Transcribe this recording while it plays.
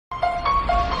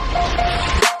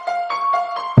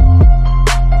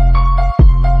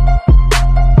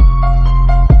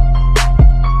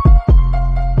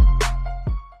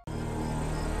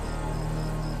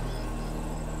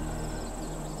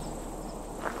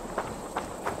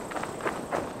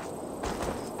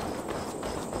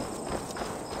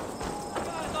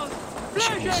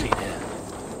you see there?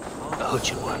 The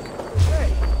hutcher work.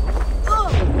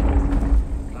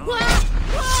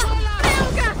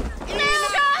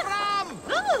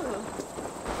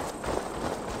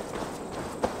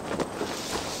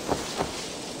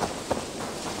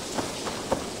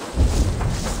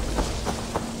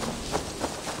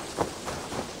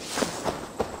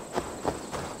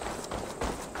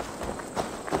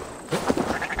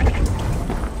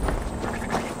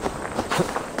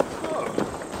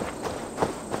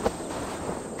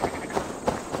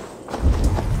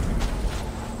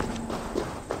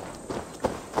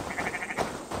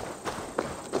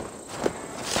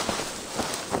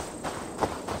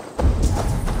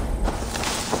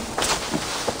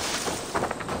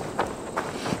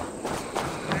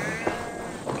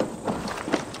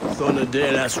 Zona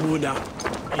de la Suda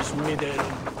is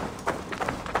middle.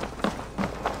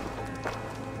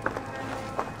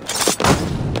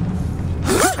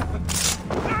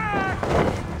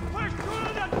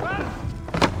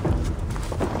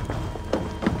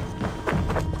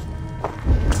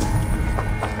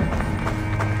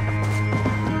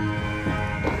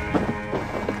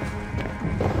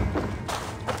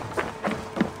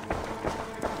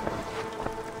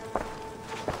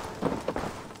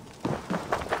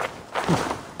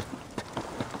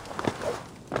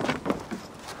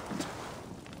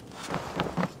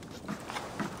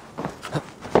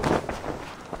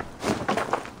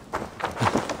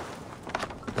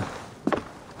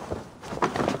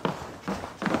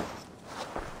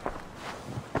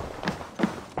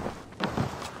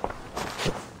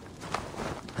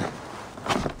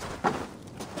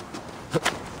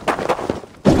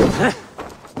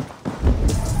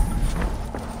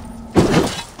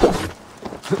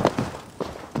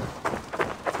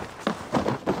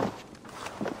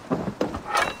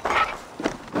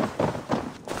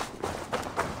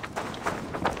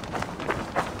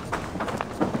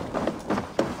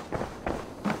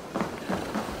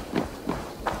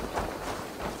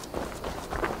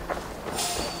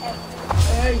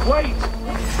 Wait!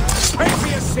 Take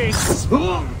me assist!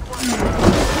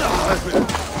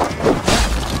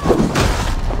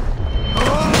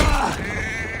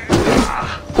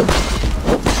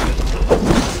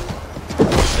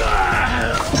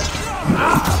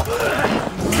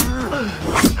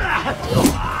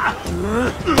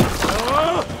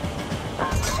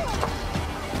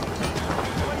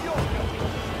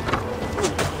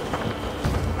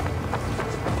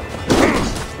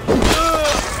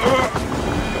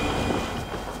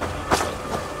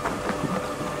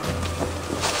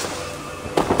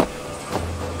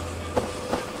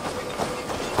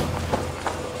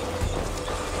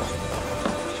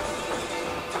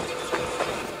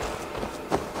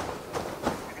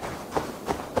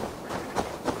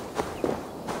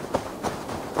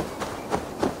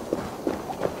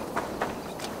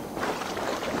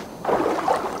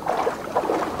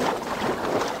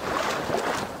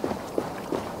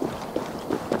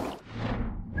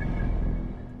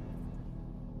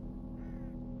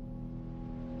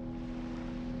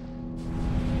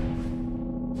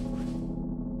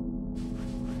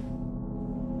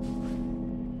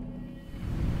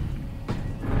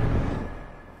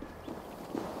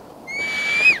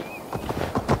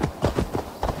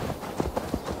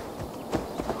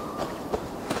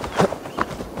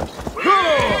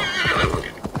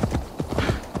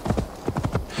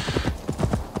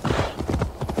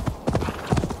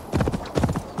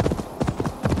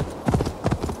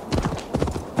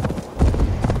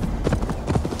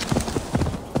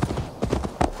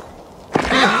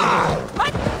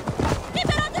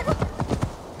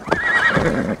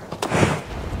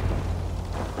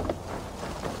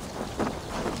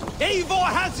 Eivor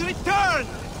has returned!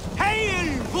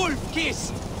 Hail,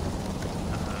 Wolfkiss!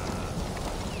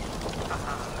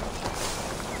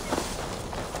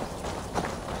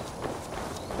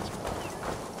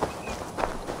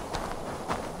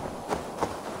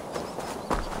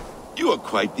 You are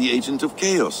quite the agent of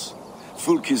chaos.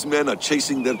 Fulki's men are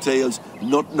chasing their tails,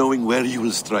 not knowing where you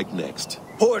will strike next.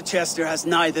 Porchester has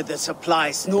neither the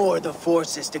supplies nor the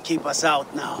forces to keep us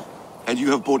out now. And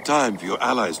you have bought time for your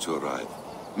allies to arrive.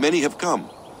 Many have come,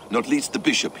 not least the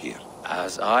bishop here.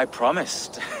 As I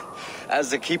promised.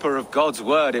 As the keeper of God's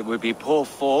word, it would be poor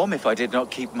form if I did not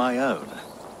keep my own.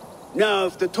 Now,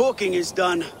 if the talking is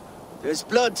done, there's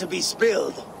blood to be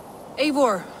spilled.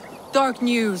 Eivor, dark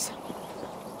news.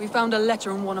 We found a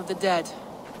letter on one of the dead.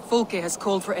 Fulke has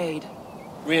called for aid.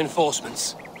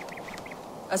 Reinforcements.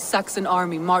 A Saxon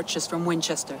army marches from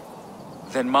Winchester.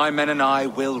 Then my men and I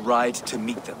will ride to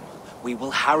meet them. We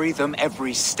will harry them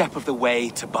every step of the way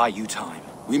to buy you time.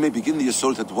 We may begin the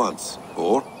assault at once,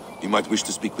 or you might wish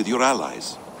to speak with your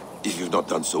allies. if you've not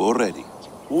done so already.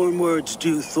 Warm words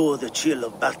do thaw the chill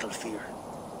of battle fear.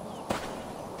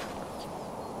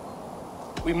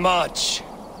 We march.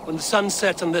 When the sun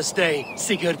sets on this day,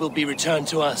 Sigurd will be returned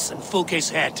to us, and Fulke's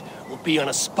head will be on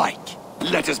a spike.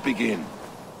 Let us begin.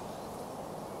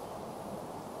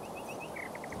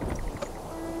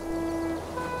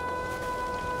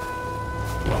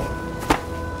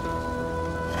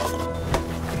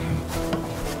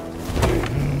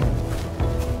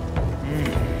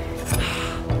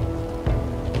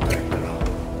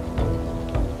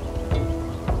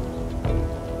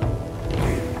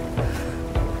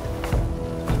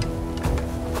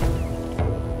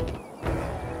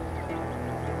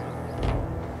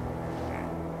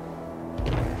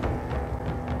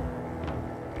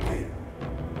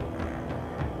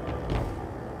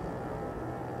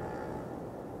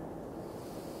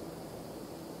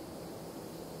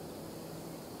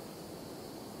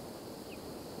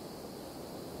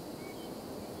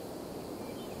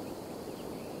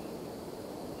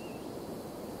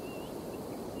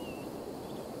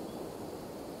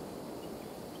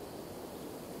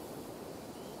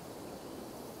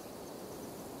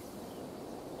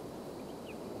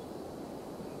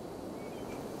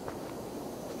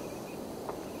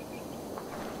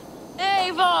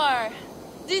 Eivor!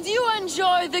 Did you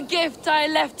enjoy the gift I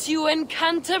left you in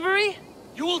Canterbury?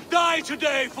 You will die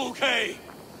today, Fulke!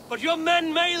 But your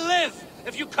men may live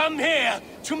if you come here,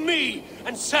 to me,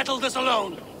 and settle this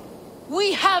alone.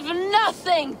 We have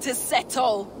nothing to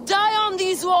settle. Die on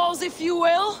these walls if you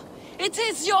will. It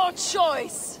is your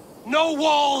choice. No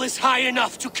wall is high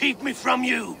enough to keep me from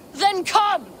you. Then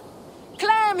come!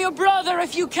 Claim your brother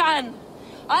if you can.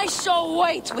 I shall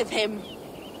wait with him.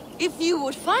 If you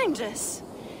would find us,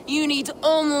 you need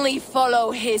only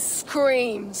follow his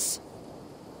screams.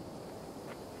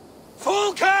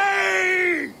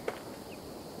 Fulke!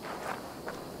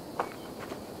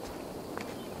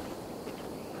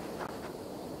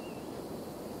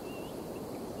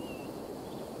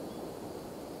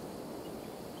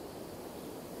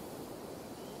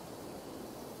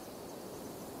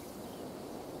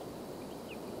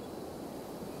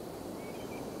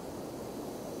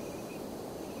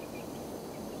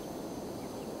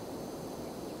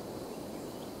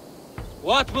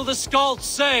 What will the Skalds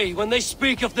say when they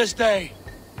speak of this day?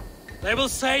 They will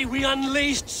say we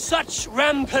unleashed such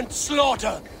rampant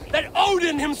slaughter that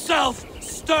Odin himself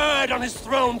stirred on his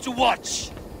throne to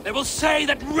watch. They will say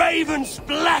that ravens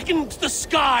blackened the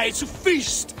sky to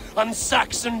feast on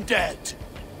Saxon dead.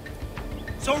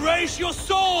 So raise your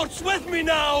swords with me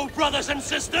now, brothers and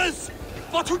sisters,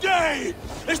 for today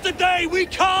is the day we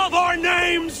carve our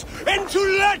names into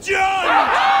legend!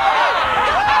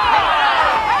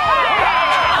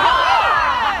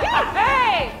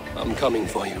 I'm coming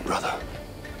for you, brother.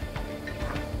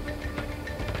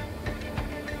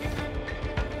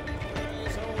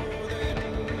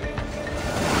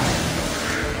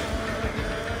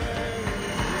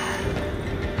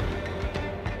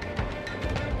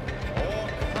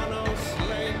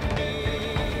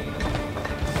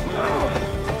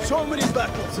 So many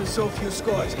battles and so few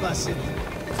scores, Basim.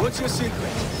 What's your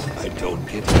secret? I don't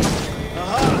get it.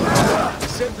 Aha! The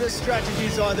simplest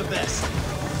strategies are the best.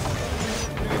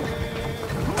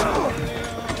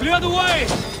 Clear the way!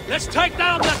 Let's take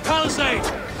down that palisade!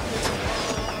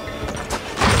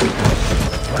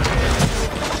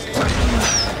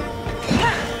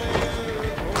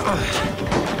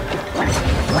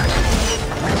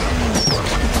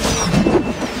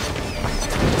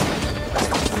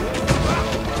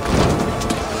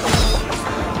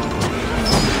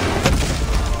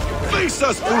 Face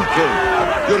us, Fulke!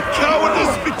 Your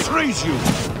cowardice betrays you!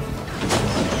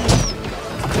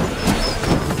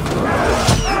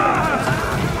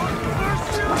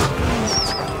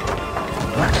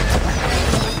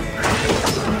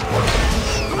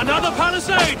 Another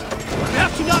palisade! We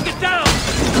have to knock it down!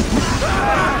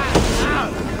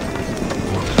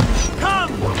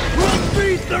 Come! We'll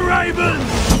beat the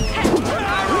ravens!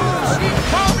 She's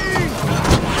coming!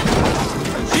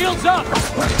 Shields up!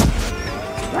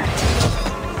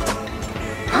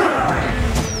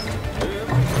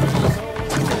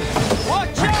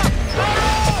 Watch out!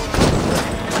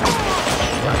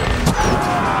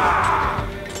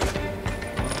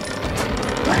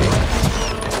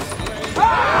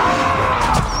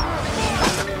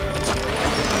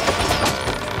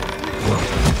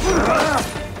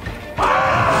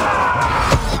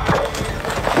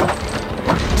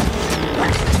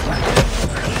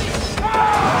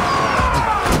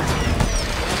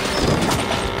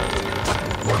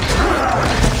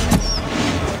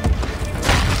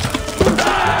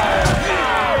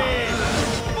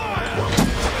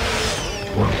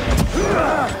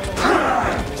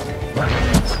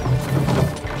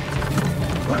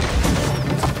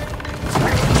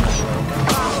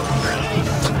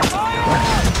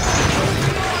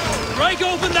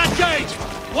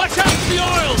 Watch out for the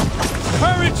oil!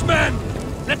 Courage, men!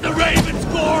 Let the ravens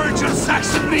gorge on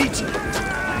Saxon meat!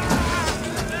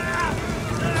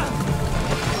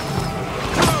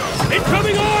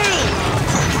 Incoming oil!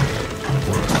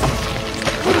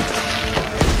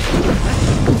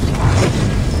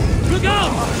 Look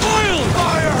out! Oil!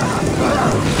 Fire!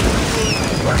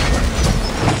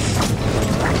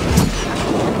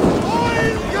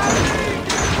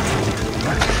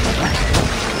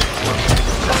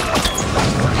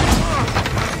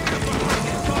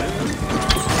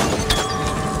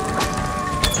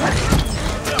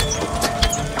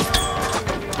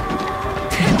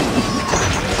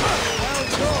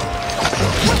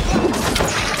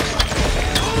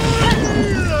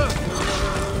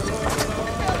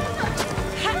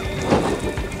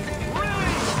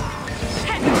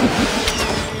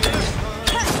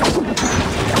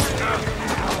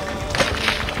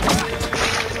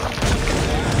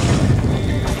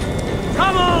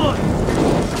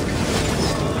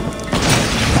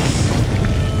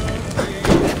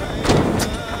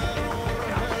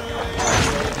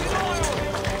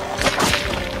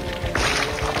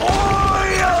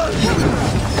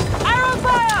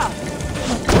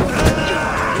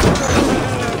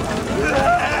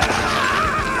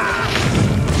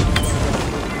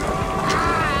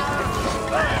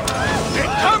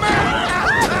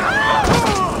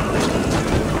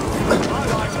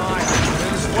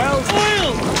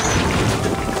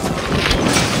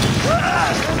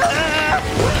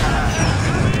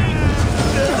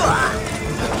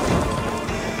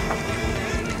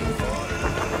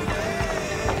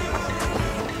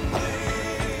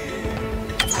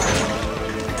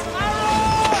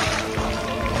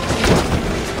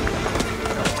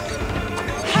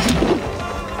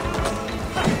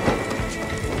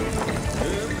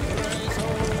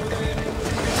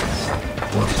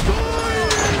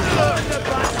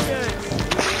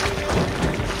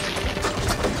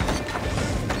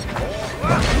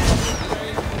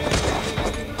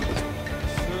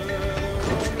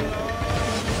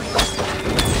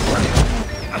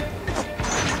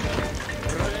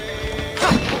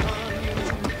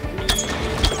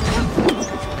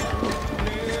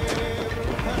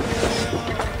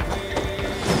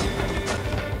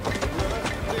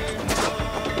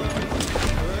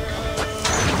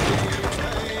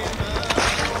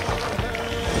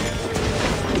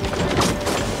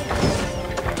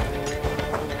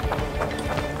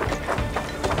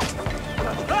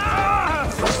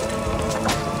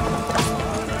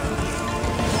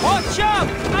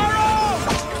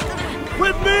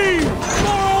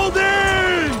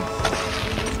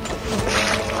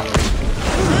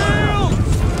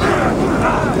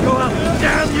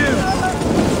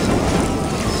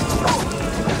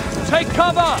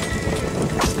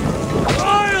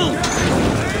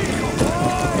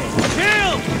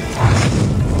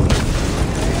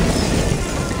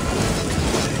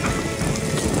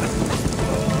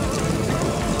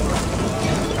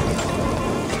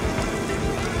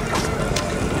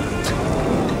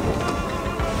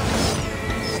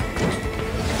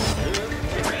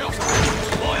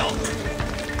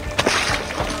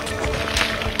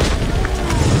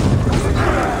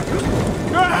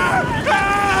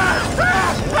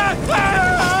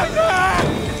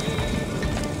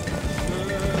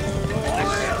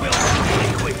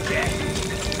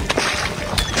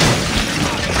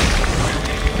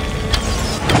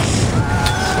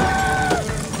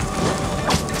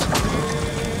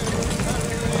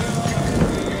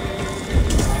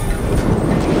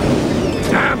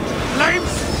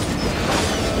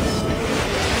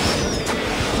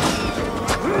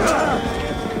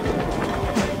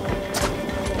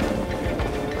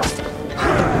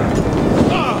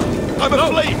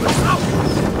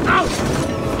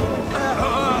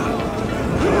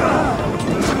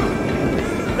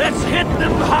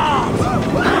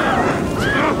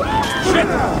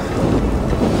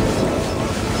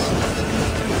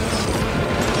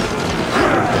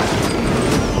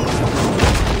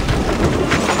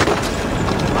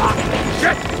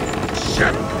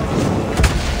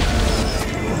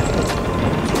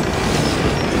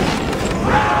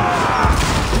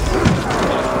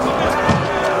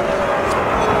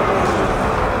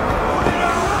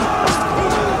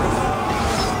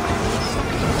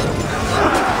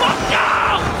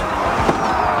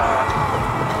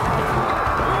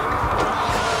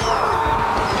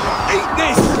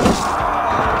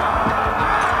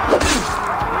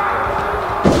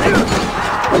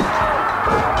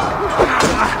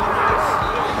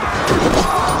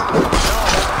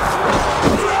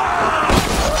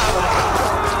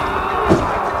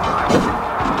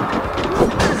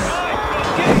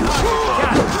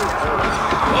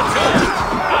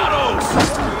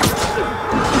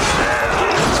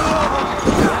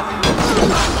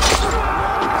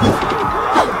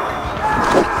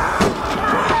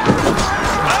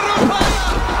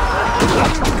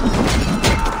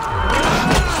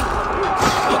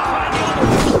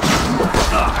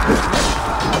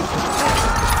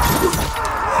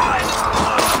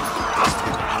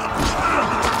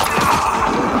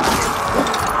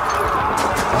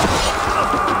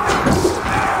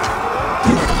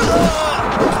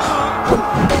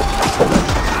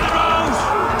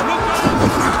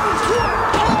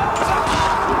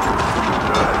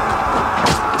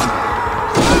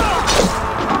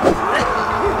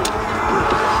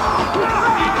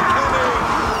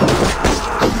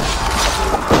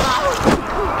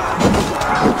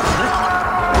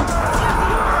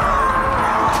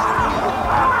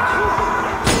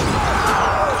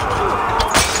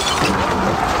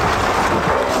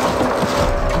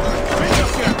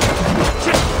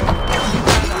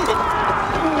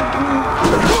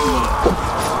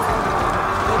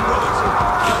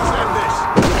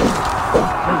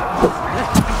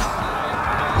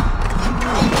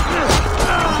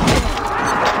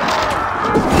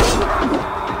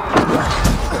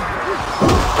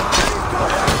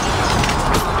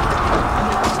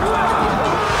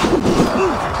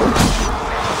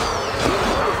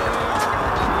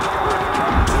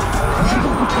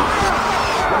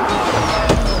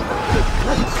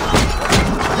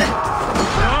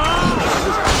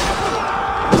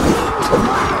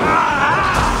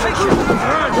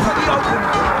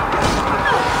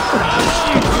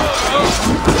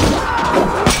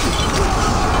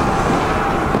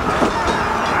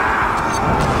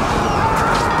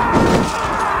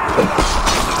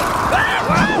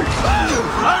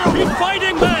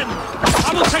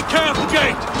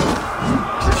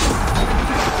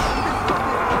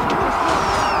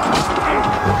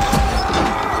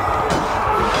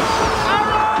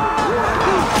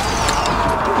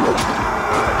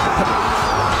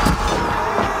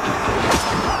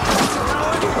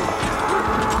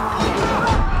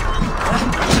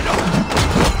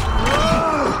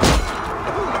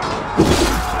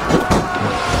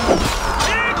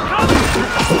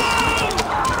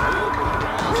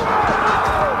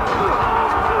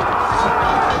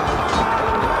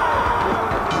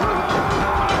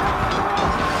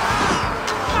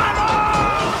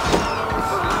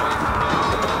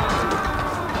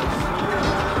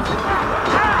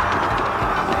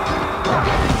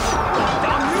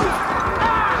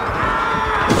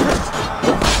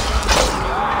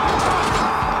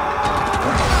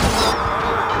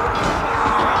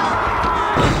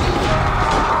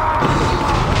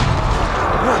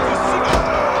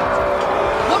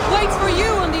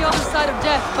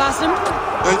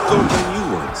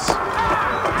 once.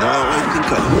 Now I think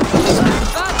I know.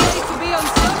 Bad way to be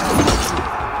uncertain.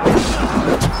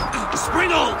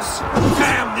 Springles!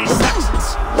 Damn these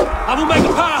Saxons! I will make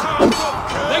a path!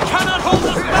 They cannot hold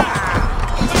us back!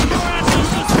 Make your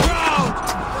ancestors proud!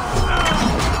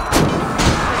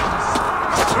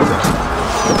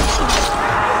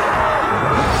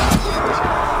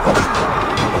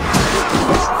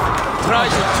 Try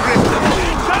to trip them!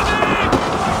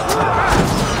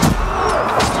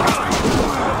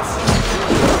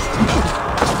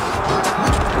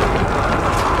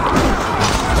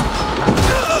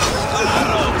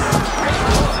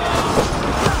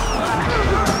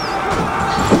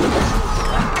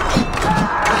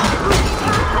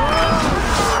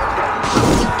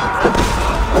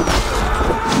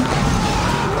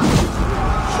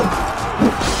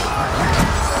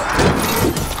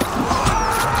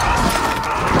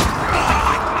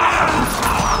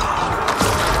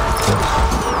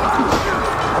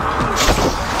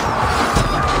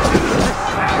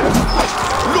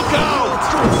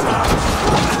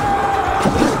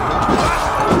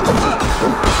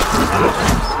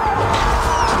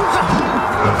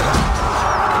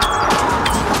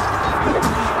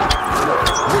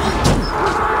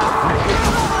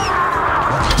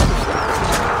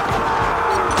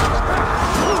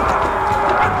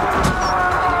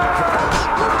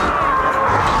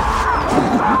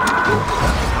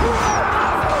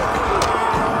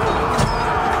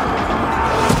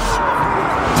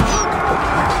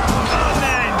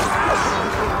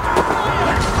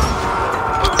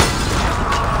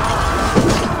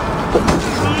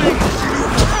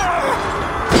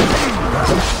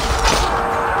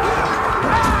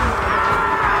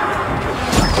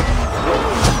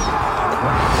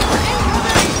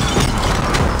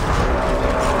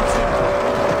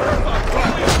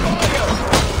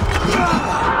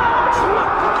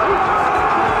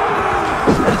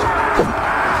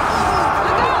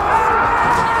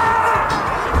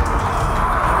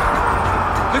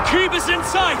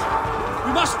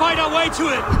 To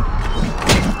it!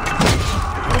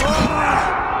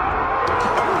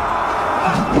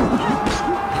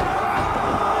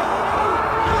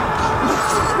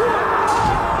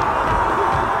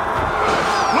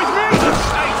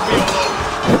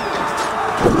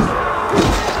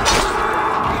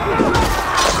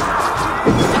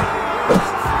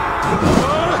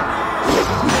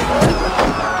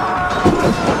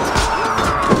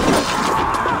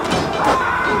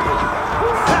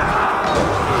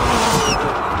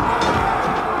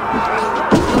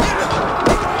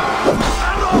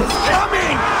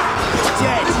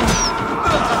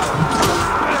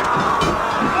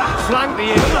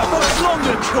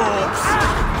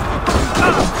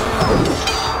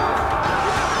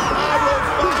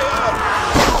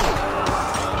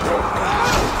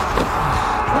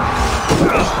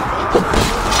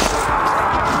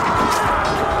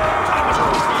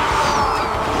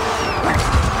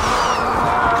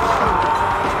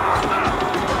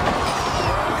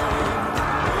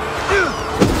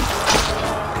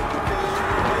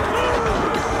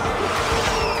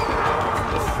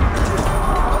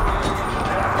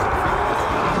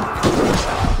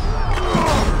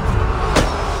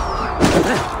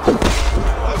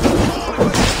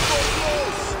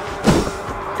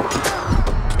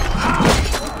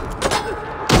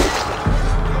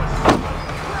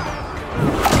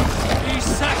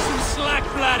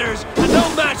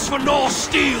 For Norse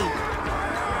steel!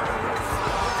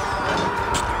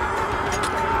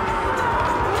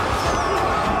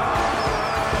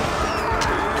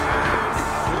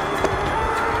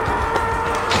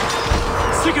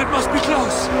 Sigurd must be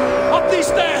close! Up these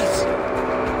stairs!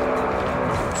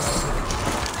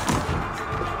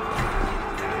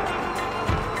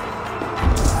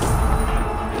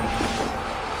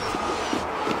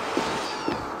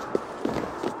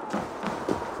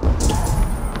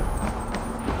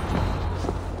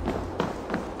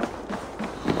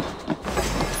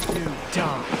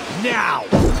 Now!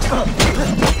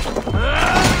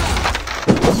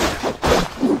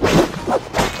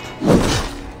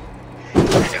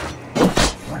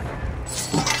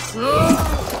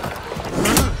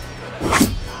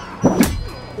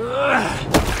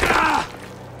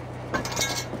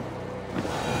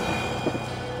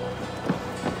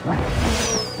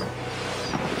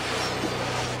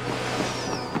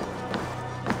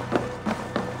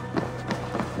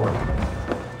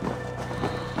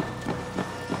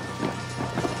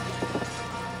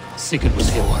 Sigurd was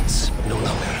here once, but no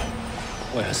longer.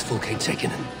 Where has Fulke taken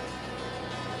him?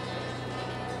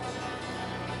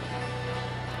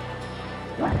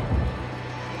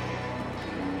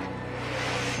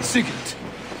 Sigurd!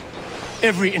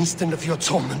 Every instant of your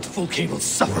torment, Fulke will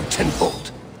suffer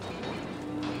tenfold.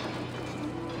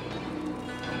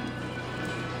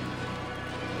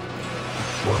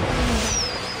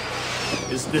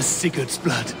 Is this Sigurd's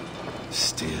blood?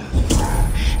 Still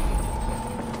fresh.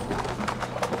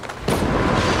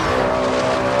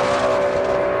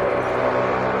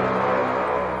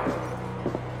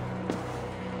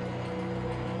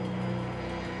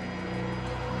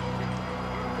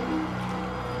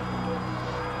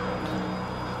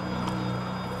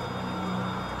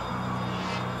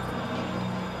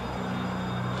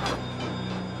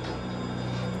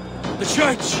 The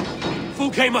church!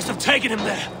 Fulke must have taken him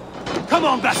there. Come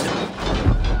on, Basim!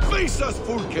 Face us,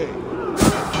 Fulke!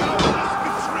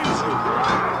 Betrays you!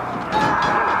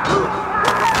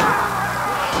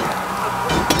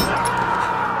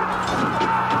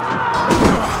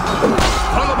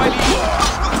 Follow my lead!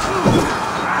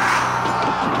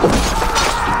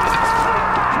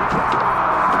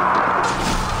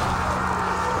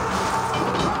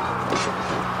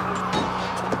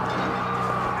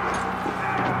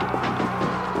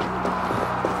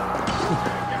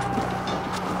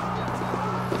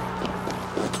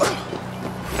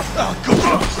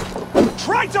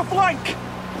 Try to flank!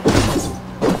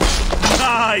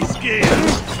 Nice game!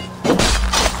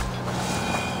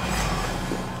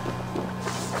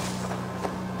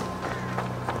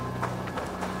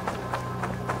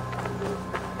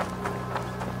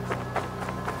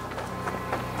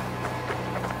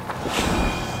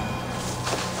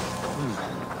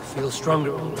 I feel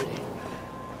stronger already.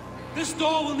 This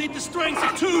door will need the strength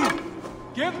of two!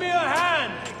 Give me a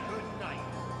hand!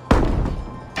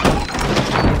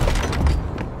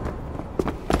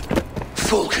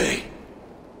 Fulke!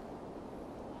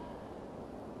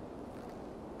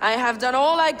 I have done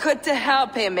all I could to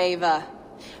help him, Eivor.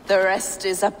 The rest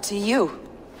is up to you.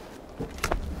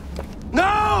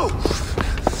 No!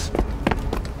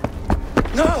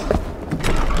 No!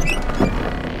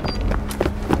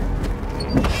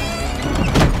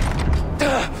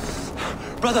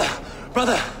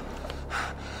 Brother!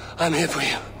 I'm here for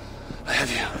you. I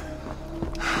have you.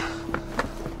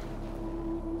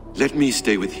 Let me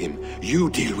stay with him. You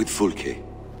deal with Fulke.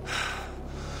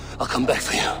 I'll come back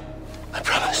for you. I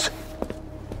promise.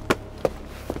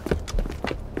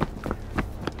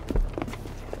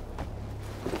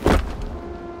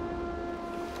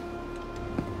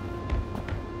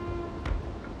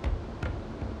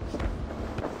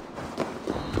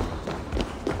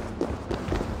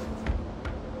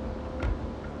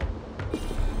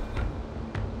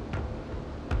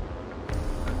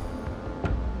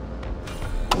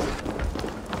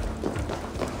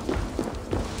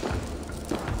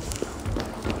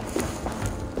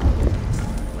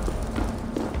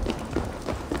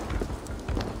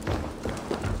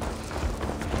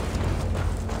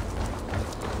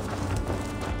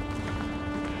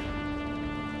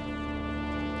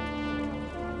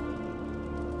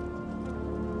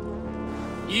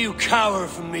 You cower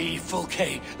from me,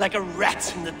 Fulke, like a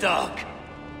rat in the dark.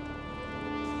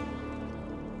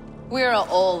 We're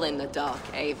all in the dark,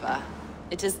 Eivor.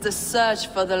 It is the search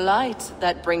for the light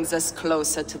that brings us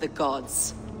closer to the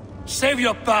gods. Save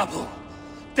your babble.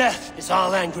 Death is our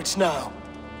language now.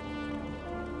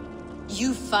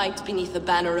 You fight beneath the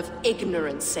banner of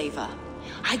ignorance, Eivor.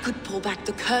 I could pull back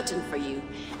the curtain for you,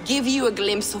 give you a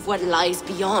glimpse of what lies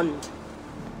beyond.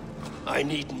 I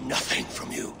need nothing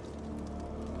from you.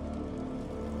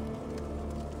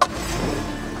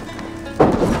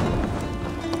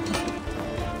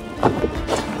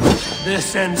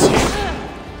 This ends here.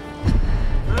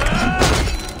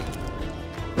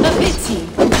 A pity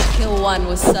to kill one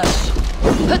with such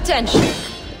potential.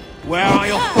 Where are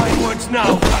your fine words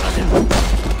now, Paladin?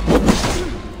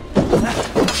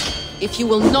 If you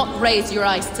will not raise your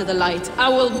eyes to the light, I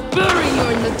will bury you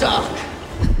in the dark.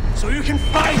 So you can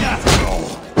fight after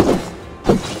all.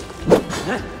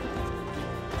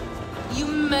 You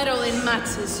meddle in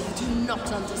matters you do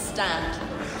not understand.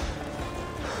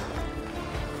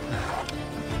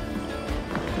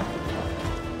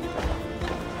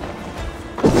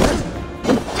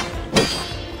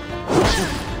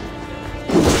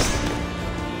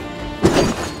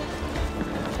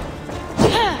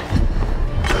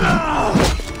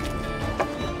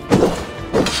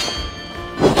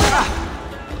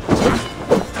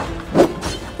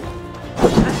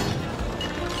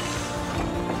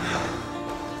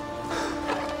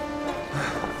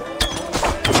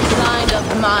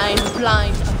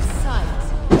 Blind of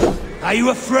sight. Are you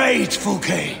afraid,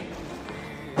 Fulke?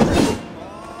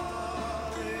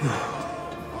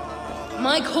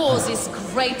 My cause is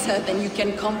greater than you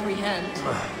can comprehend.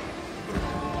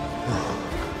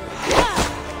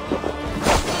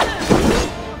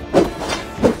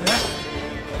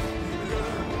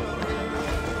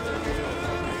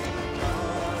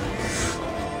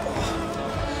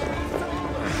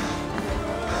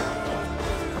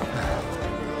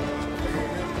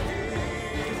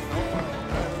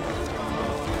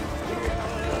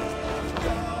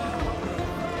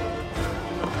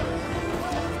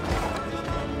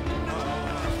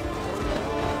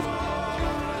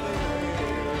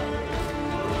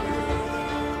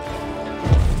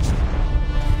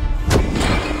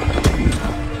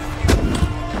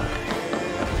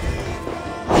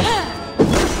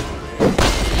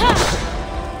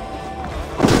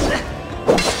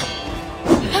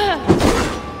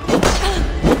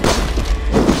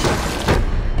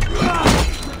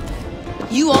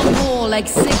 You are more like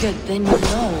Sigurd than you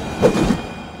know.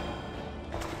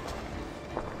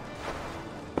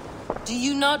 Do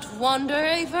you not wonder,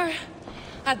 Eivor,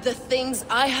 at the things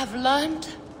I have learned?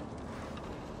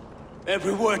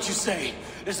 Every word you say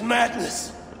is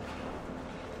madness.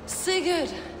 Sigurd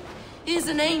is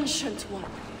an ancient one,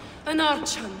 an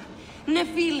Archon,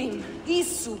 Nephilim,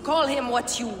 Isu, call him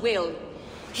what you will.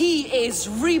 He is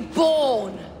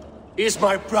reborn. He is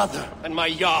my brother and my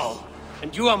Jarl,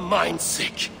 and you are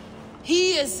mind-sick.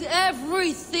 He is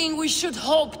everything we should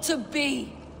hope to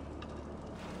be.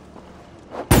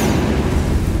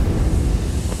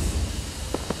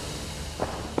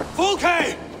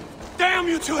 Fulke! Damn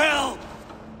you to hell!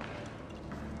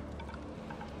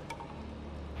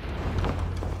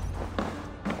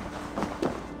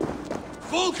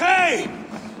 Fulke!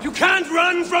 You can't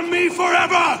run from me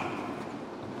forever!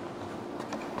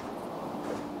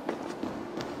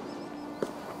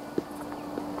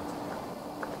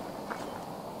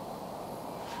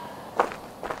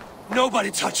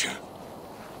 Nobody touch her.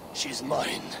 She's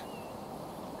mine.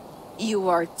 You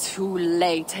are too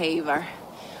late, Eivor.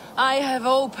 I have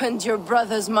opened your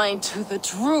brother's mind to the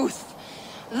truth.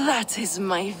 That is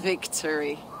my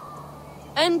victory.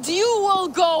 And you will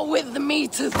go with me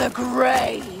to the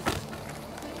grave.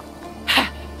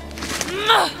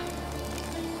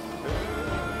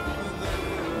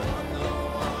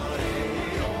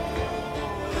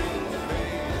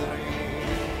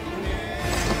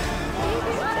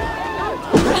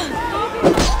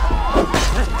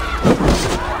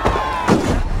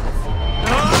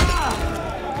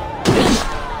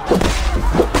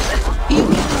 You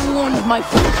warned my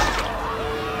friend.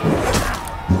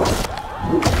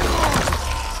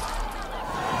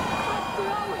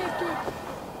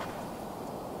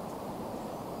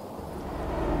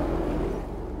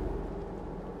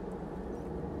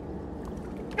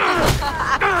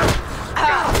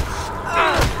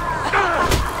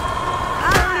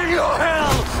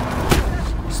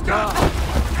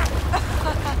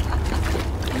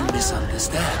 You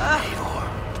misunderstand, Eivor.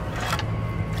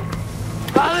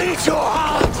 I'll eat your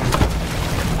heart!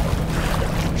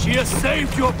 She has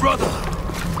saved your brother!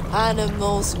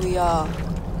 Animals we are.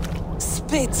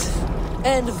 Spit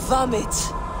and vomit.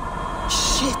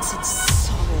 Shit and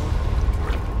soil.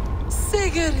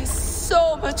 Sigurd is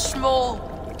so much more.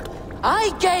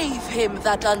 I gave him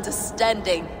that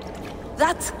understanding.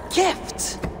 That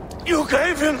gift. You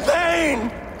gave him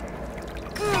pain!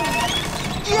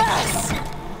 Yes!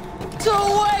 To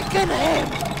awaken him!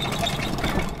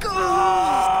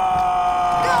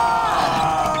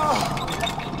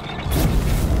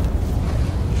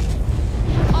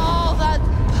 All that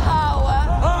power,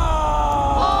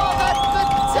 all that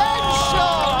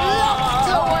potential locked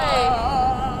away!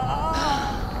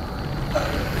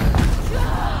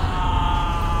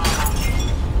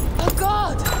 A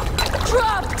god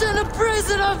trapped in a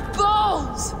prison of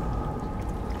bones!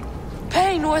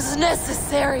 Pain was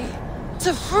necessary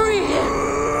to free him!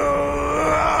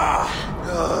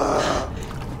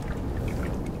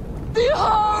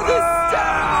 Behold this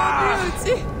terrible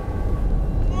beauty!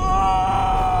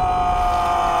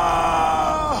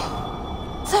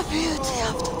 The beauty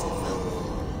of the devil.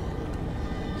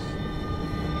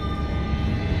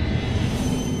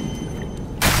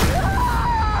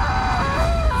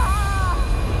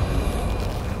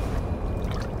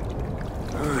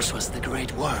 Hers was the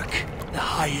great work, the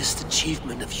highest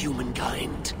achievement of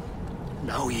humankind.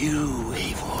 Now you,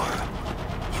 Eivor,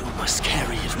 you must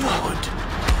carry it forward.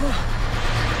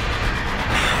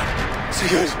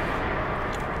 Sigurd!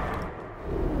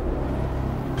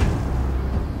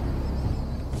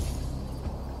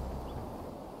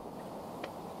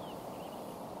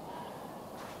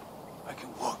 I can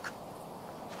walk.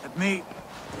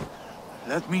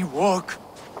 Let me walk.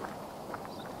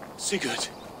 Sigurd!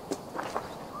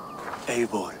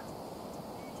 Eivor,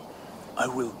 I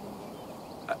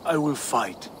will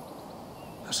fight.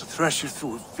 As a thresher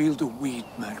through a field of wheat,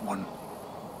 mad one.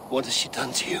 What has she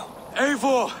done to you?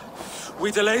 Eivor!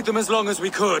 We delayed them as long as we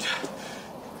could.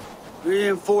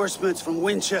 Reinforcements from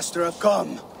Winchester have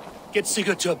come. Get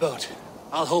Sigurd to a boat.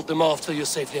 I'll hold them off till you're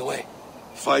safely away.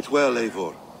 Fight well,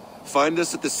 Eivor. Find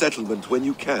us at the settlement when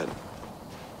you can.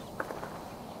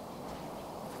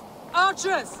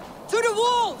 Archers! To the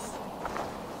walls!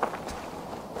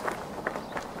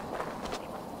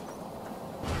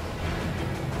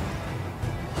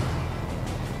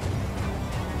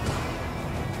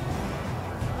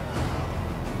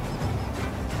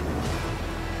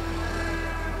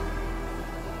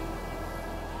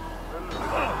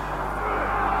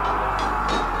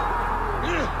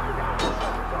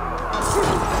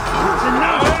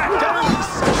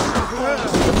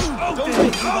 Don't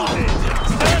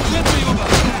Stand with me, Eivor.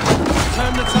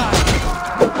 Turn the tide.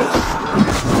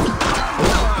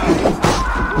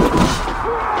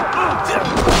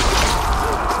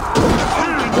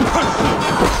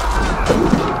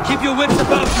 Keep your wits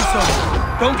about you, son.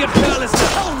 Don't get careless.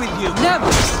 Hell with you.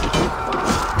 Never.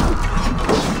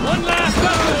 One last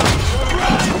battle.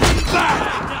 Drive them back.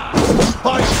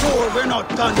 By sure, we're not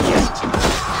done yet.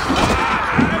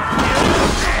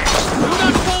 Do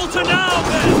not falter now,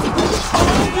 then.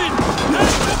 Odin,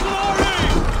 and the glory.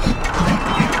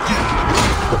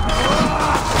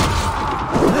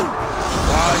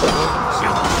 Why wouldn't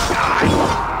you die?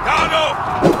 Guard up!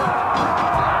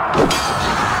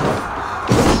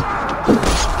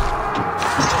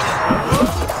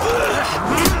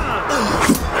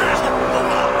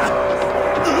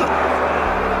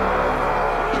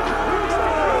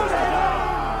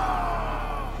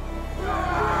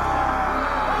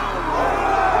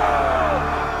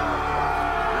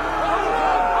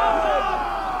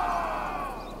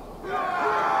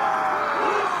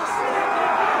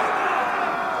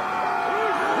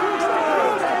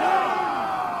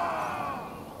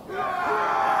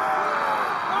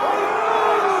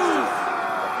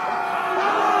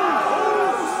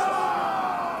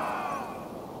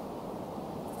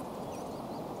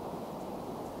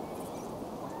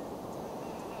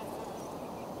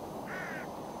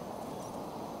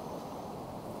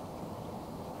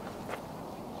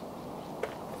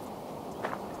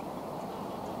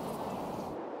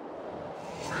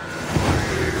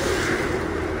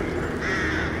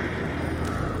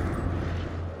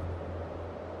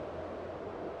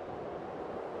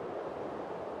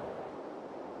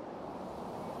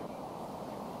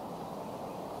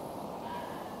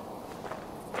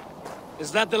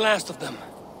 Is that the last of them?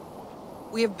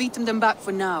 We have beaten them back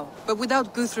for now, but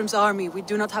without Guthrum's army, we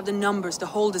do not have the numbers to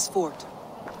hold this fort.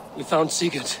 We found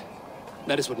Sigurd.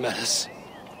 That is what matters.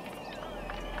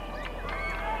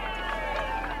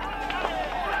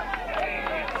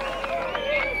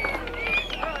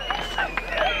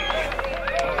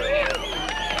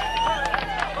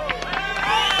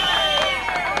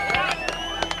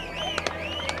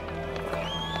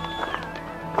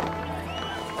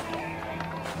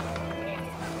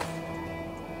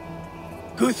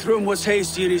 Guthrum was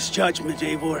hasty in his judgment,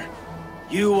 Eivor.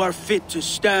 You are fit to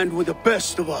stand with the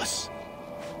best of us.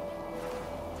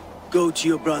 Go to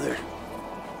your brother.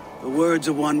 The words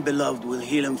of one beloved will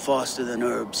heal him faster than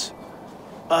herbs.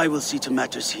 I will see to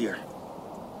matters here.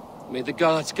 May the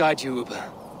gods guide you,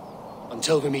 Eivor.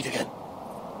 Until we meet again.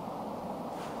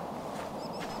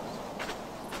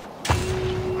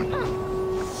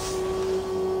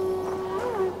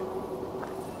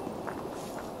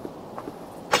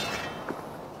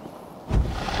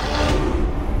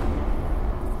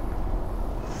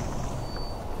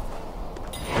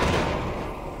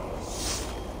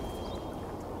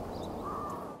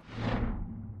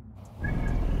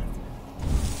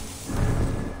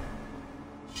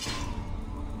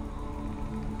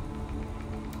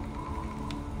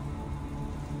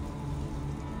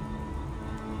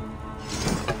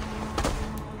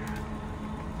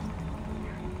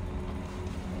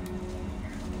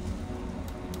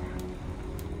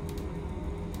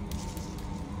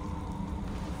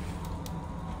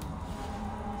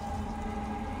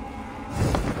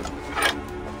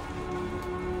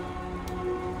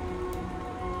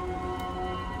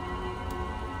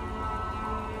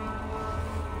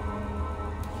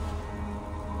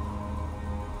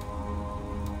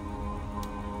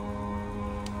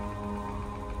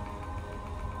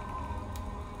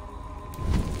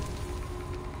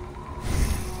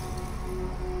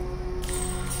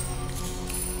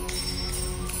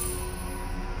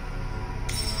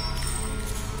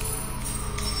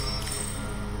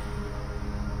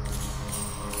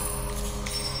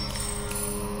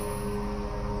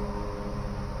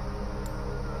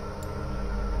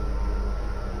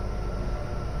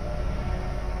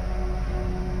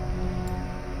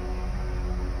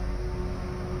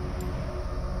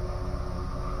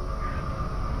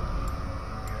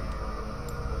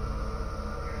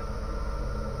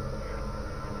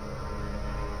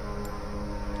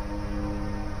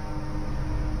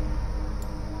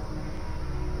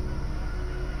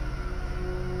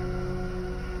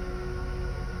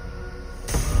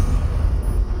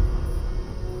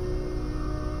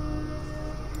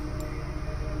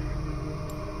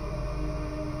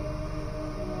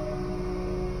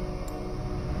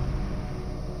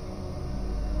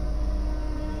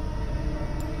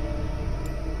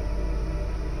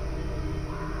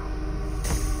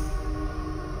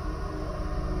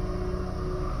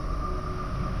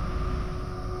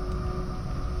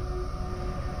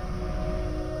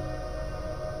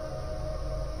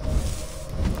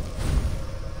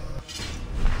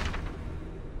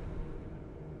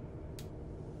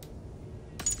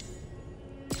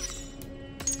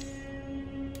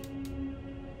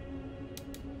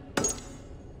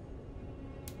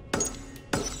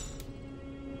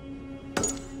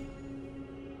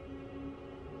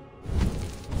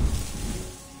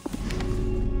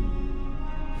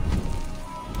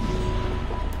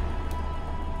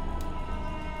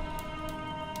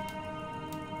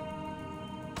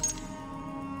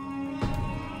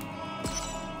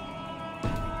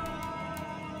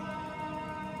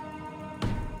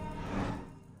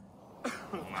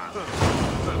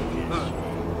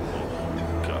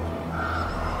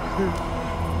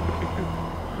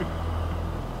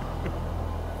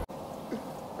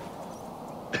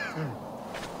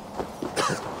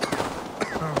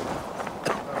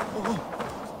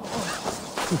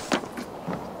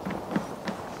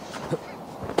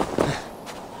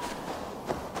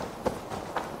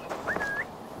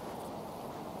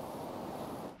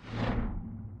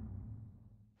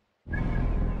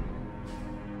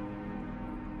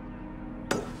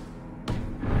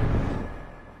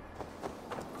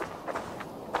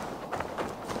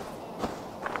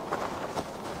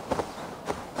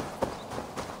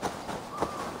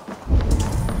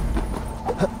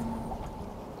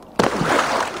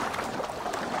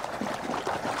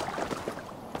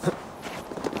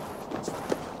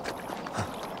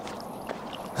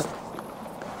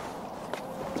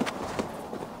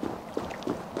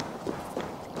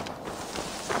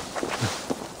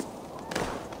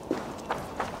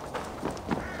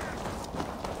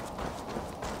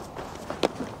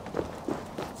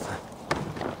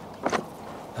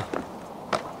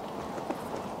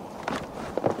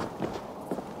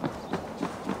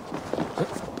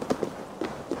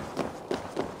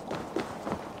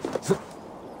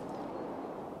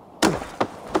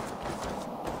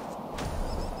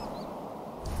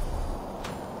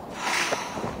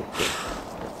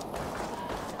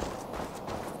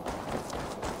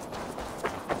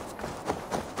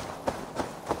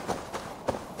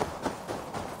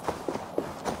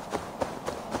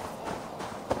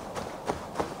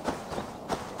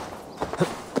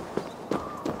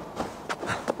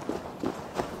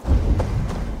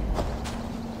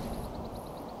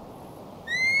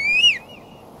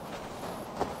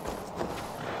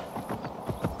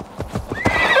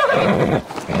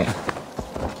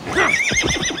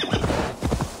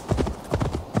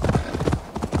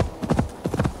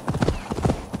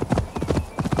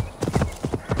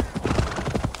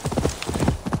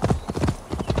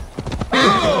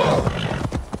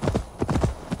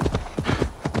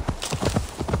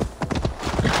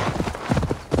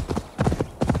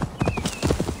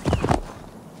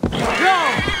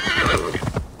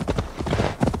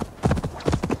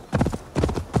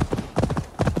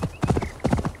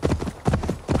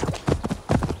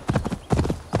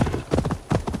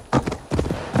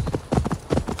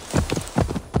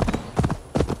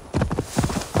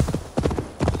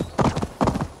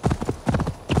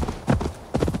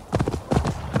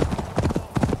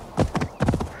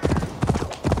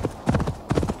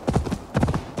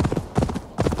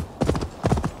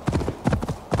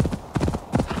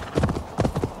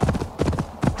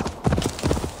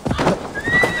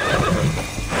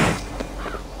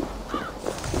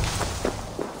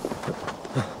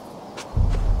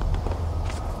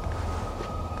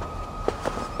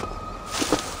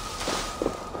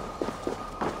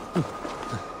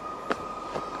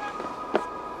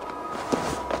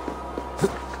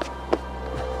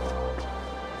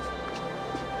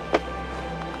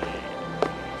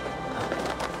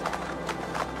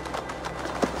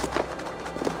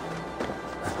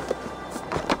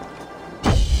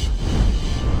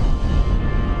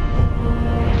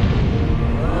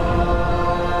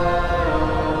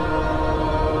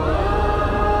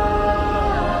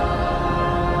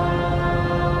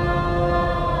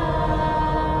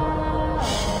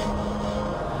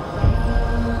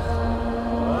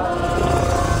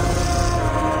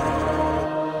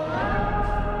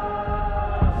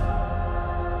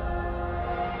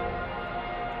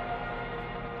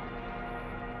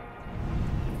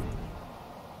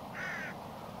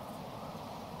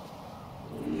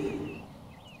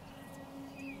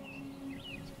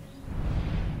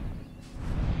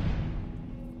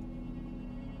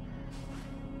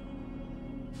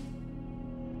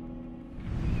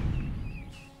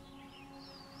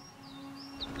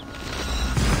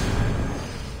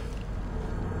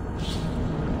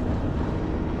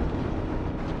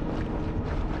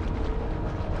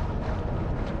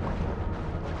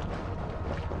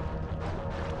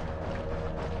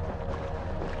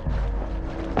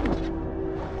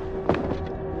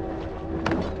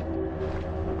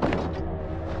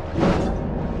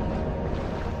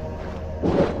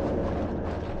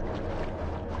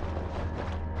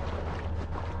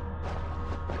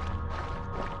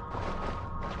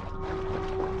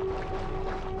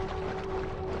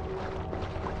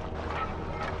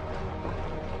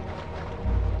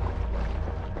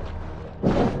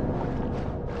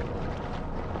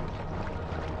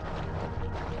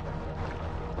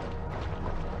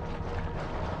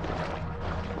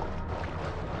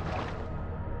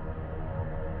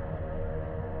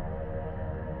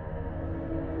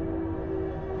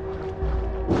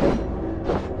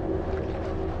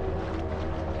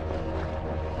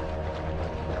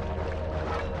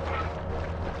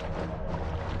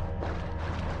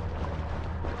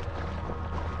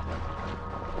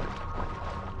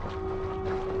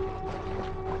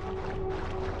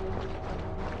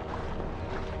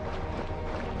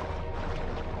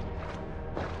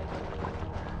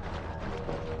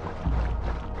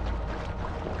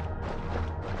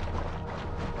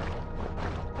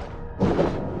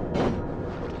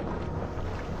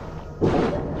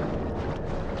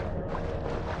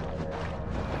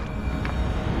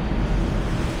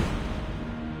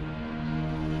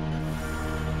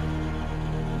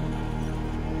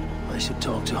 should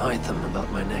talk to Hytham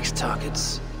about my next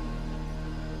targets.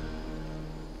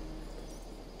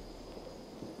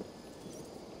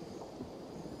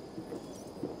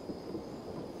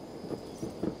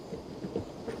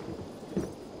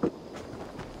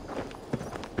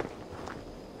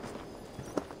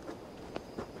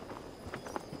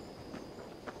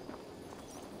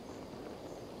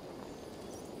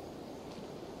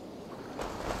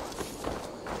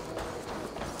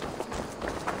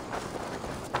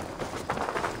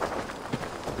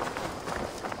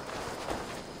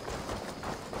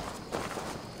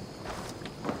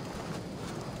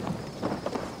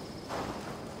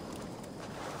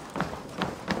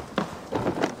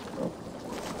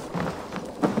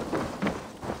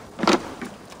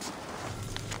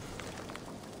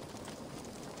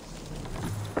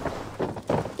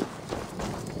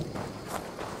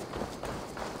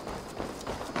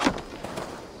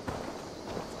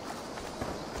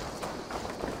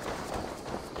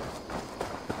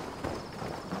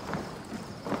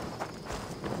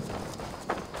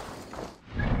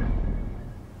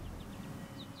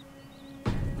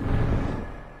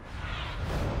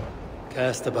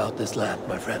 Cast about this land,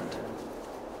 my friend.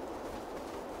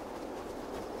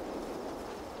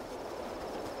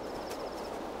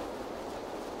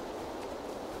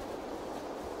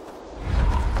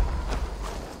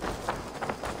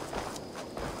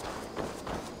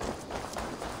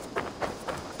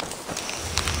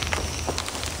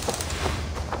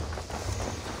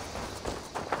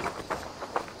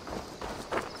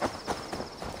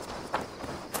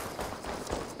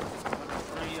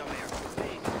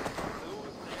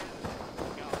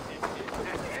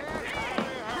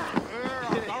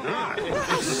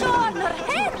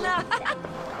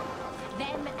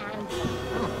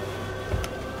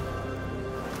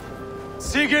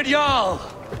 Sigurd Jarl!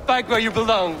 Back where you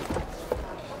belong.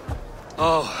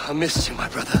 Oh, I missed you, my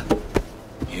brother.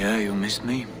 Yeah, you missed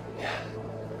me? Yeah.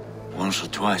 Once or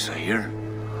twice, I hear.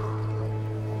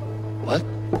 What?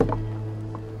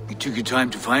 You took your time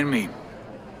to find me.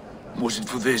 Was it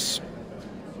for this?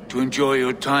 To enjoy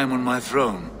your time on my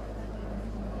throne?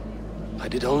 I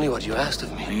did only what you asked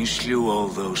of me. And you slew all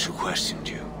those who questioned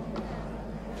you.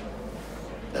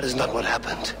 That is not what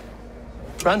happened.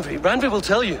 Randvi will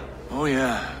tell you. Oh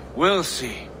yeah, we'll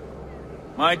see.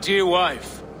 My dear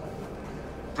wife,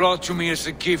 brought to me as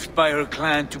a gift by her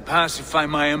clan to pacify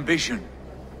my ambition.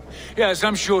 Yes,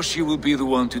 I'm sure she will be the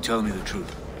one to tell me the truth.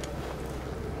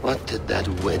 What did that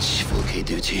witch Fulke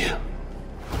do to you?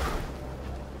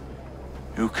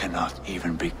 You cannot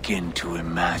even begin to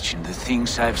imagine the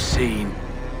things I've seen,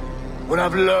 what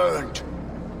I've learned.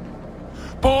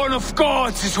 Born of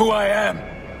gods is who I am.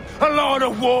 A lord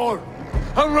of war,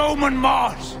 a Roman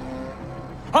Mars.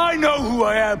 I know who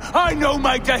I am, I know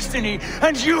my destiny,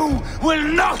 and you will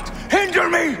not hinder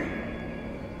me!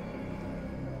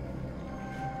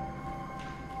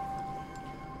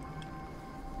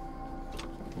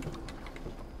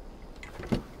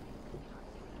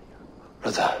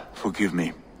 Brother. Forgive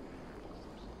me.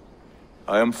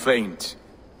 I am faint.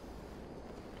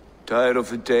 Tired of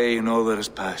the day and all that has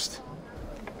passed.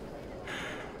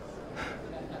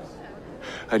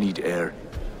 I need air.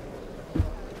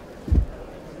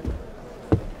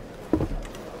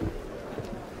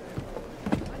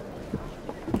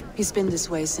 He's been this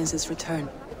way since his return.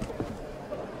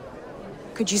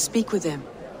 Could you speak with him?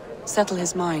 Settle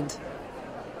his mind?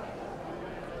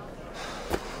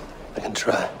 I can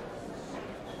try.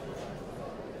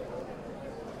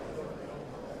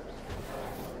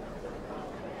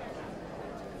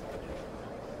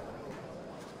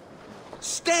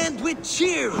 Stand with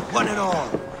cheer, one and all.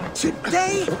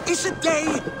 Today is a day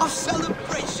of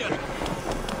celebration.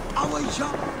 Our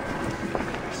young...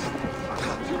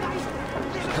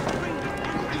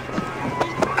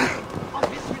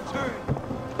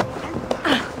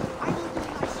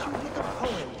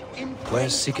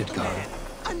 Where's Sigurd gone?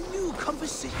 A new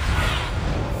conversation.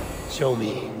 Show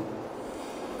me.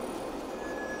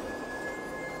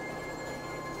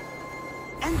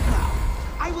 And now,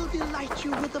 I will delight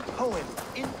you with a poem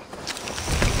in...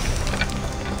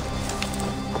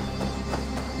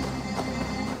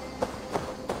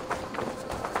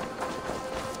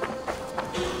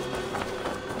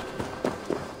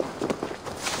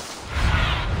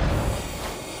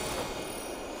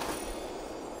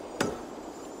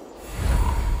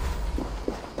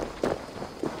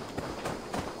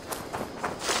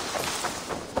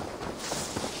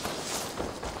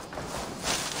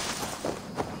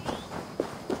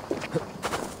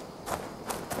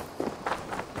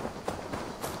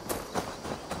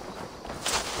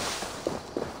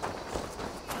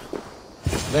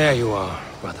 There you are,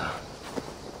 brother.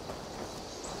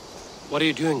 What are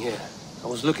you doing here? I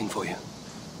was looking for you.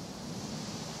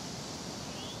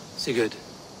 Sigurd.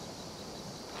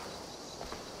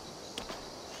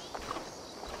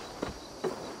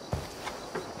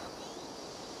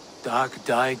 Dag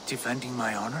died defending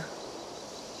my honor?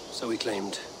 So he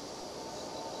claimed.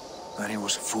 Then he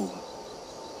was a fool.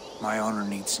 My honor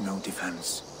needs no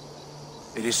defense.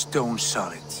 It is stone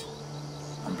solid,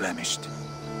 unblemished.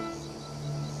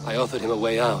 I offered him a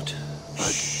way out, but...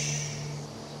 Shh.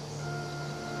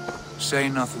 Say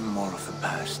nothing more of the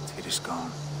past. It is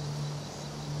gone.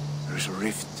 There is a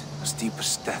rift as deep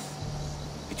as death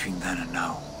between then and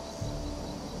now.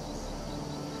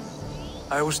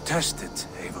 I was tested,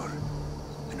 Eivor,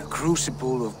 in a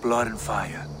crucible of blood and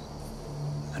fire.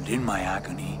 And in my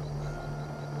agony,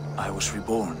 I was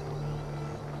reborn.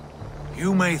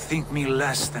 You may think me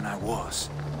less than I was,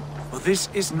 but this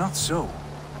is not so.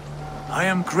 I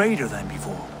am greater than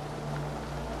before.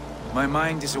 My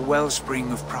mind is a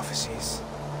wellspring of prophecies,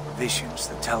 visions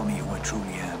that tell me who I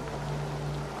truly am.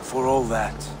 For all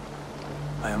that,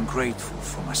 I am grateful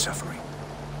for my suffering.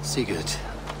 Sigurd,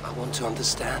 I want to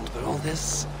understand, but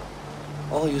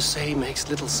all you say makes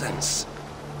little sense.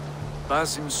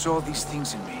 Basim saw these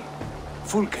things in me.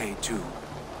 Fulke, too.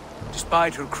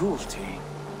 Despite her cruelty,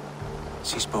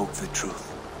 she spoke the truth.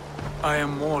 I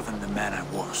am more than the man I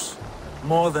was.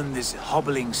 More than this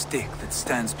hobbling stick that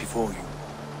stands before you.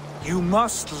 You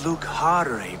must look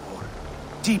harder, Eivor.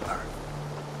 Deeper.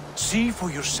 See for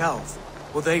yourself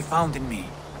what they found in me.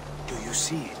 Do you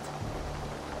see it?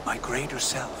 My greater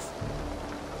self.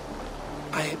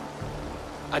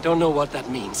 I don't know what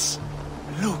that means.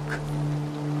 Look.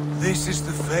 This is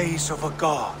the face of a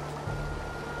god.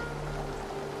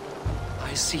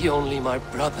 I see only my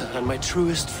brother and my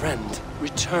truest friend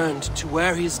returned to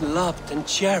where he is loved and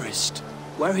cherished,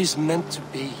 where he's meant to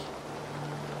be.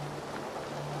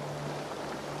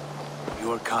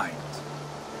 You are kind,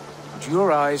 but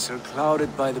your eyes are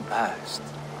clouded by the past,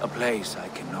 a place I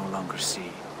can no longer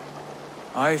see.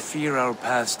 I fear our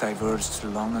paths diverged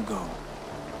long ago.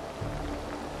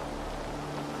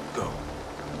 Go.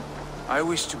 I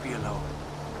wish to be alone.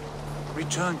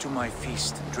 Return to my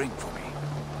feast and drink for me.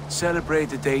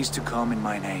 Celebrate the days to come in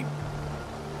my name.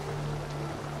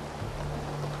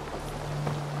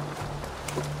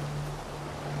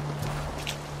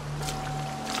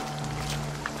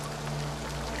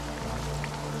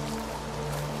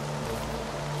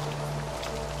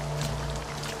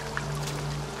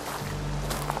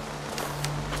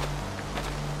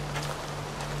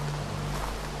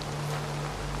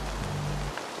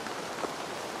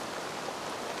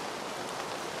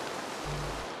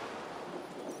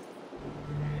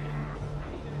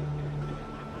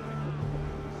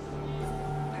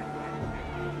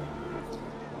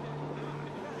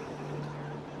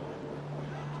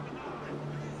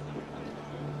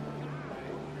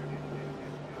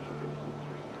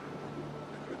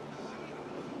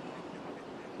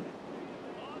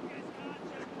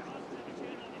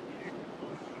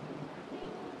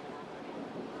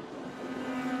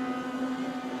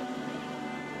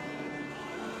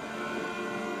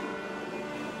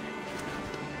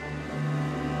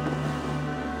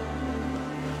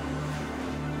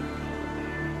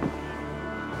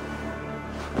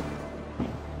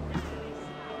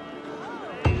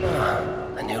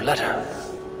 A new letter.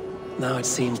 Now it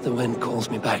seems the wind calls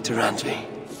me back to Randvi.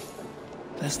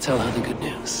 Let's tell her the good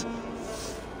news.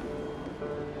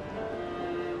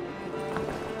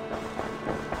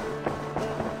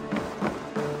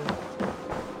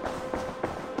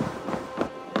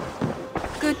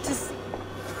 Good to see.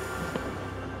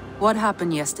 What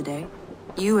happened yesterday?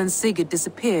 You and Sigurd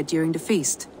disappeared during the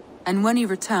feast, and when he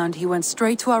returned, he went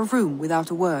straight to our room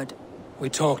without a word. We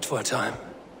talked for a time.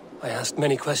 I asked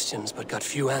many questions, but got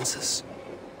few answers.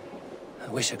 I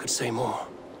wish I could say more.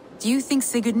 Do you think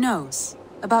Sigurd knows?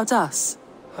 About us?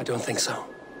 I don't think so.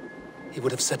 He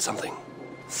would have said something.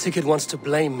 Sigurd wants to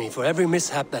blame me for every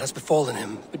mishap that has befallen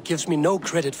him, but gives me no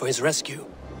credit for his rescue.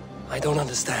 I don't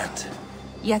understand.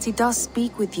 Yet he does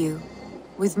speak with you.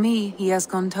 With me, he has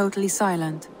gone totally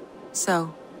silent.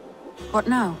 So, what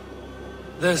now?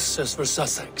 This is for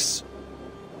Sussex.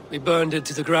 We burned it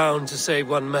to the ground to save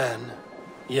one man.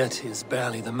 Yet he is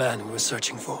barely the man we were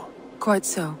searching for. Quite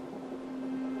so.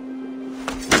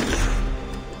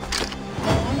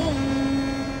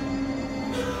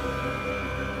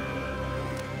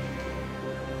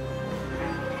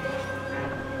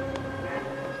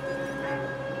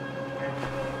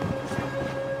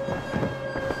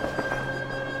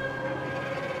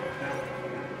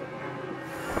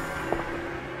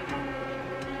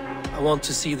 I want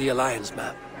to see the Alliance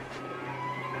map.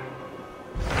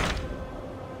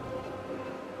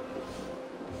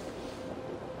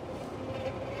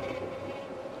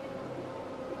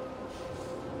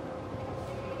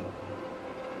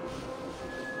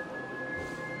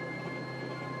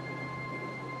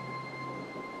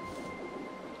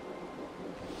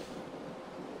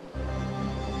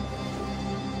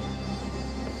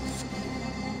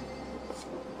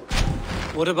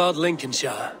 What about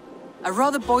Lincolnshire? A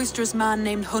rather boisterous man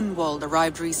named Hunwald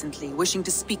arrived recently, wishing to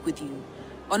speak with you.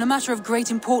 On a matter of great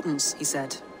importance, he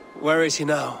said. Where is he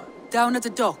now? Down at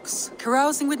the docks,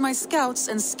 carousing with my scouts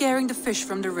and scaring the fish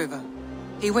from the river.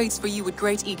 He waits for you with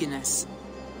great eagerness.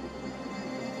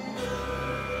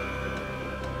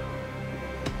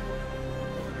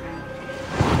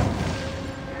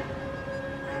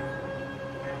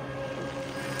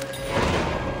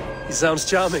 He sounds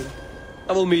charming.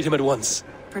 I will meet him at once.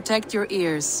 Protect your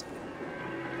ears.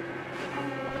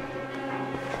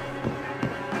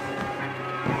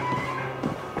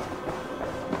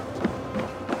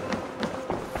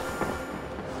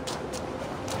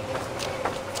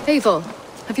 Eivor,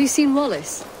 have you seen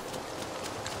Wallace?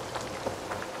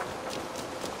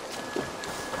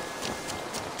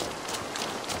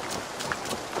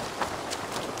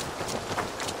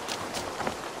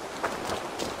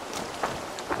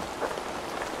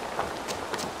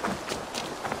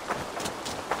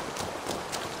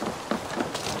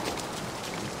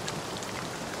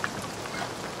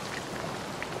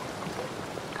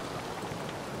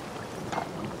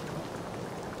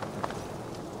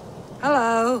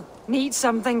 Hello. Need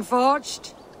something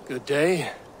forged? Good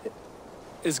day.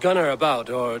 Is Gunnar about,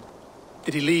 or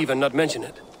did he leave and not mention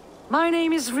it? My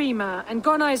name is Rima, and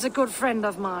Gunnar is a good friend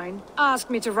of mine. Asked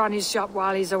me to run his shop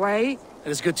while he's away. It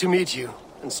is good to meet you,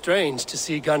 and strange to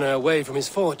see Gunnar away from his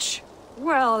forge.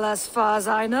 Well, as far as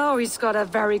I know, he's got a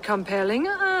very compelling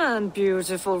and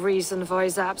beautiful reason for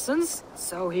his absence.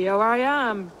 So here I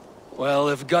am. Well,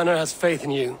 if Gunnar has faith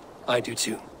in you, I do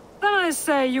too. Then I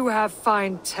say you have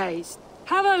fine taste.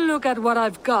 Have a look at what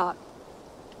I've got.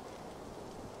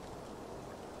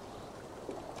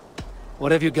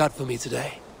 What have you got for me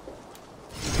today?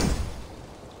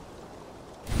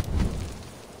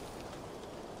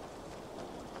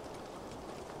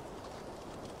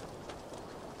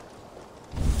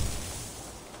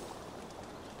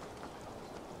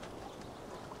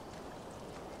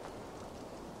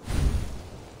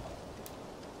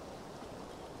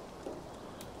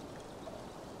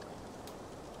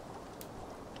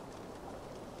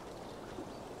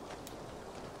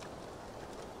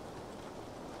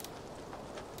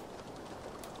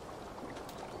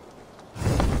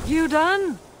 You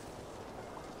done?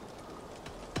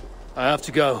 I have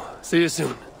to go. See you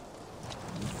soon.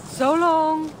 So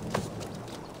long.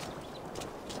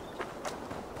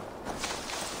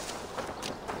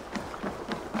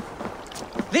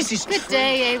 This is Good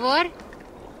day, Eivor.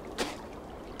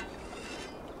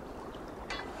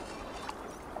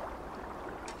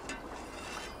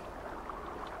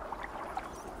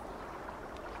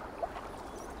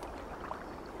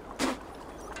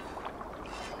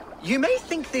 You may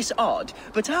think this odd,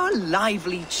 but our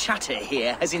lively chatter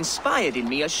here has inspired in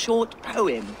me a short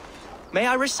poem. May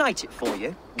I recite it for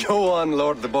you? Go on,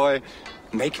 Lord the Boy.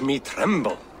 Make me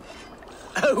tremble.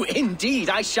 Oh, indeed,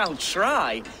 I shall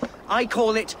try. I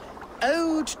call it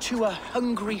Ode to a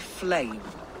Hungry Flame.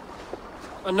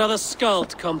 Another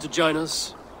skald come to join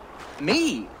us.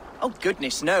 Me? Oh,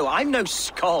 goodness, no, I'm no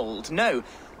skald, no.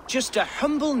 Just a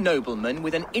humble nobleman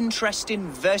with an interest in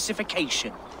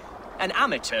versification. An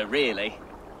amateur, really.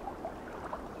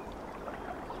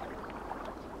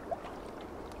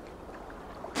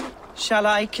 Shall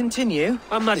I continue?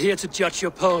 I'm not here to judge your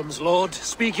poems, Lord.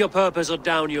 Speak your purpose or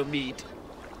down your mead.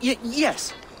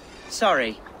 Yes.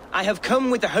 Sorry. I have come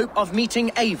with the hope of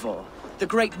meeting Eivor, the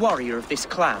great warrior of this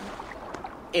clan.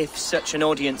 If such an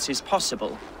audience is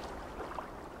possible.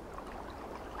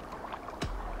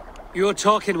 You're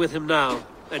talking with him now,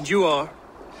 and you are...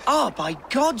 Ah, by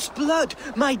God's blood,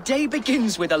 my day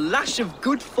begins with a lash of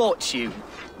good fortune.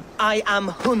 I am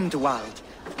Hundwald,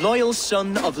 loyal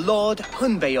son of Lord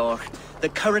Êivɔːr, the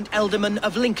current alderman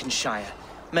of Lincolnshire.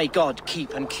 May God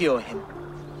keep and cure him.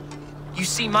 You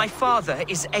see, my father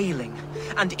is ailing,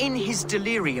 and in his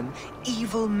delirium,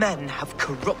 evil men have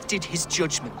corrupted his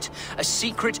judgment. A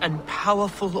secret and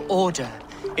powerful order,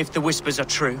 if the whispers are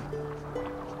true.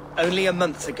 Only a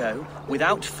month ago,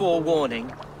 without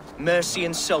forewarning,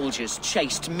 Mercian soldiers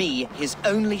chased me, his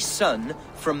only son,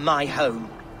 from my home.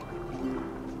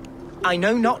 I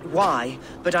know not why,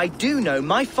 but I do know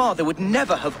my father would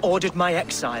never have ordered my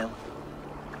exile.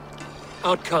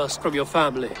 Outcast from your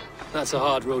family. That's a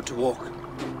hard road to walk.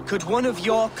 Could one of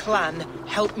your clan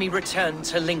help me return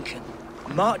to Lincoln?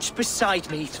 March beside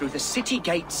me through the city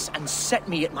gates and set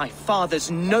me at my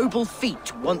father's noble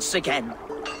feet once again.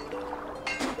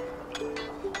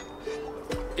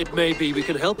 It may be we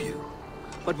can help you,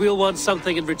 but we'll want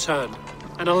something in return.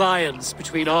 An alliance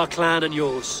between our clan and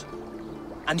yours.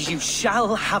 And you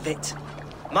shall have it.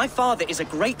 My father is a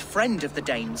great friend of the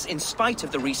Danes, in spite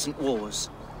of the recent wars.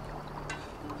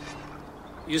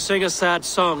 You sing a sad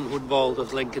song, Hundwald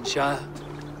of Lincolnshire.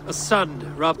 A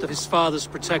son robbed of his father's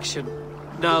protection,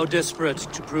 now desperate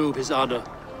to prove his honor.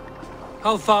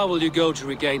 How far will you go to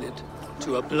regain it?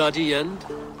 To a bloody end?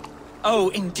 Oh,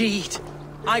 indeed.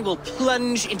 I will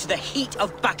plunge into the heat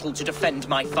of battle to defend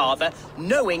my father,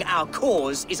 knowing our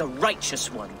cause is a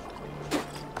righteous one.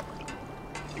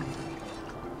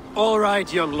 All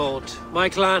right, young lord. My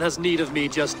clan has need of me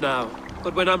just now.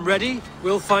 But when I'm ready,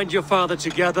 we'll find your father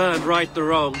together and right the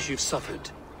wrongs you've suffered.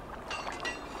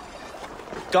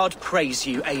 God praise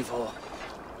you, Eivor.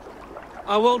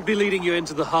 I won't be leading you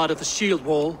into the heart of the shield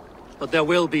wall, but there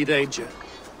will be danger.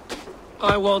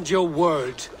 I want your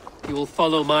word. You will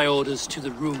follow my orders to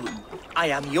the room. I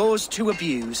am yours to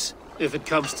abuse. If it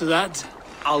comes to that.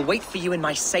 I'll wait for you in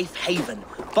my safe haven,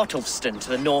 Bottleston to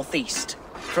the northeast.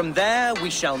 From there, we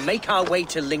shall make our way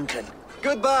to Lincoln.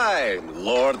 Goodbye,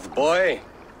 Lord Boy.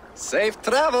 Safe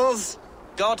travels.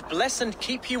 God bless and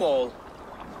keep you all.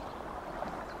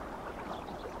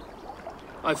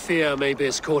 I fear I may be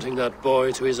escorting that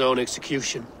boy to his own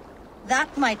execution.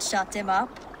 That might shut him up.